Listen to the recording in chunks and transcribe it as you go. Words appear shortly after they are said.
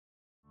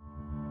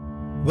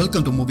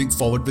Welcome to Moving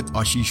Forward with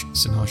Ashish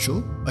Sinha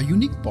Show, a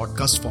unique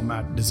podcast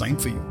format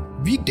designed for you.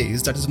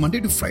 Weekdays, that is Monday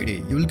to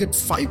Friday, you will get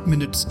 5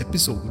 minutes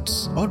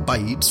episodes or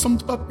bites from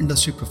the top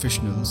industry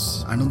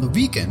professionals, and on the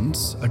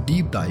weekends, a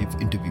deep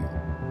dive interview.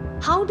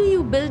 How do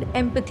you build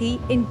empathy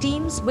in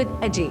teams with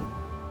Ajey?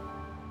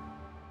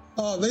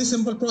 Very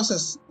simple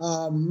process.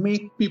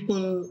 Make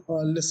people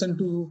listen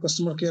to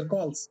customer care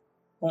calls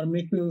or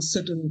make people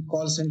sit in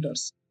call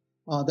centers.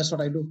 That's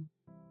what I do.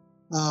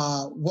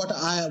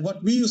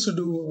 What we used to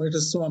do, it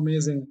is so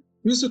amazing.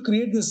 We used to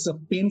create this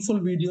painful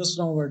videos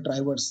from our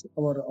drivers.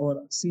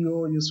 Our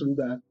CEO used to do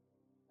that.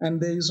 And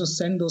they used to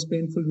send those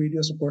painful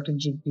videos to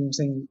production team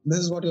saying, this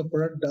is what your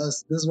product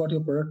does. This is what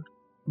your product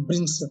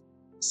brings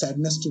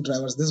sadness to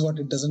drivers. This is what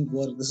it doesn't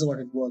work. This is what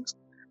it works.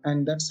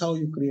 And that's how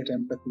you create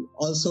empathy.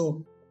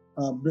 Also,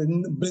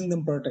 bring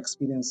them product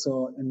experience.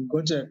 So in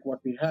Gojek,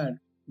 what we had,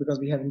 because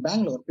we had in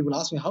Bangalore, people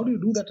ask me, how do you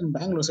do that in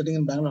Bangalore? Sitting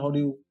in Bangalore, how do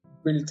you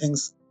build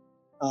things?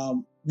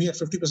 We had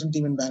 50%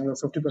 team in Bangalore,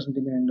 50%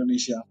 team in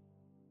Indonesia.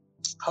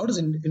 How does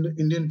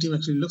Indian team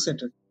actually looks at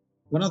it?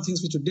 One of the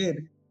things which we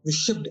did, we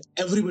shipped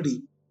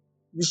everybody.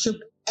 We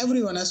shipped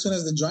everyone as soon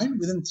as they joined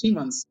within 3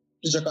 months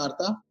to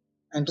Jakarta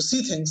and to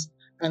see things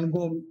and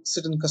go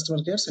sit in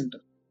customer care center,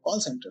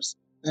 call centers,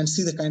 and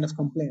see the kind of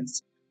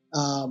complaints.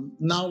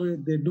 Now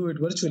they do it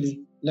virtually.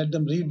 Let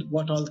them read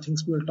what all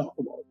things we will talk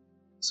about.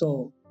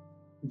 So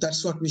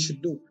that's what we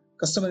should do.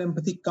 Customer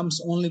empathy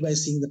comes only by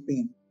seeing the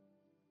pain.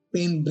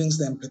 Pain brings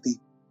the empathy.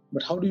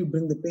 But how do you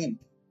bring the pain?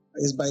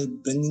 Is by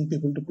bringing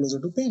people to closer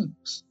to pain.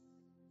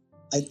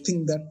 I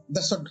think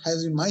that's what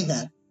has in my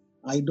hat.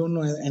 I don't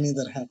know any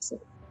other hat. So.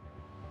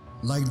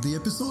 Like the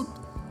episode?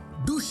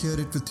 Do share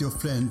it with your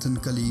friends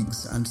and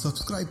colleagues and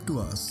subscribe to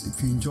us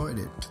if you enjoyed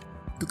it.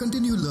 To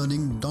continue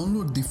learning,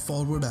 download the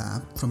Forward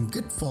app from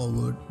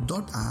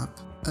getforward.app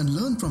and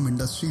learn from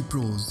industry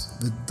pros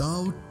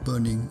without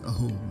burning a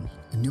hole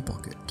in your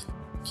pocket.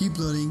 Keep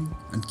learning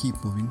and keep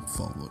moving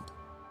forward.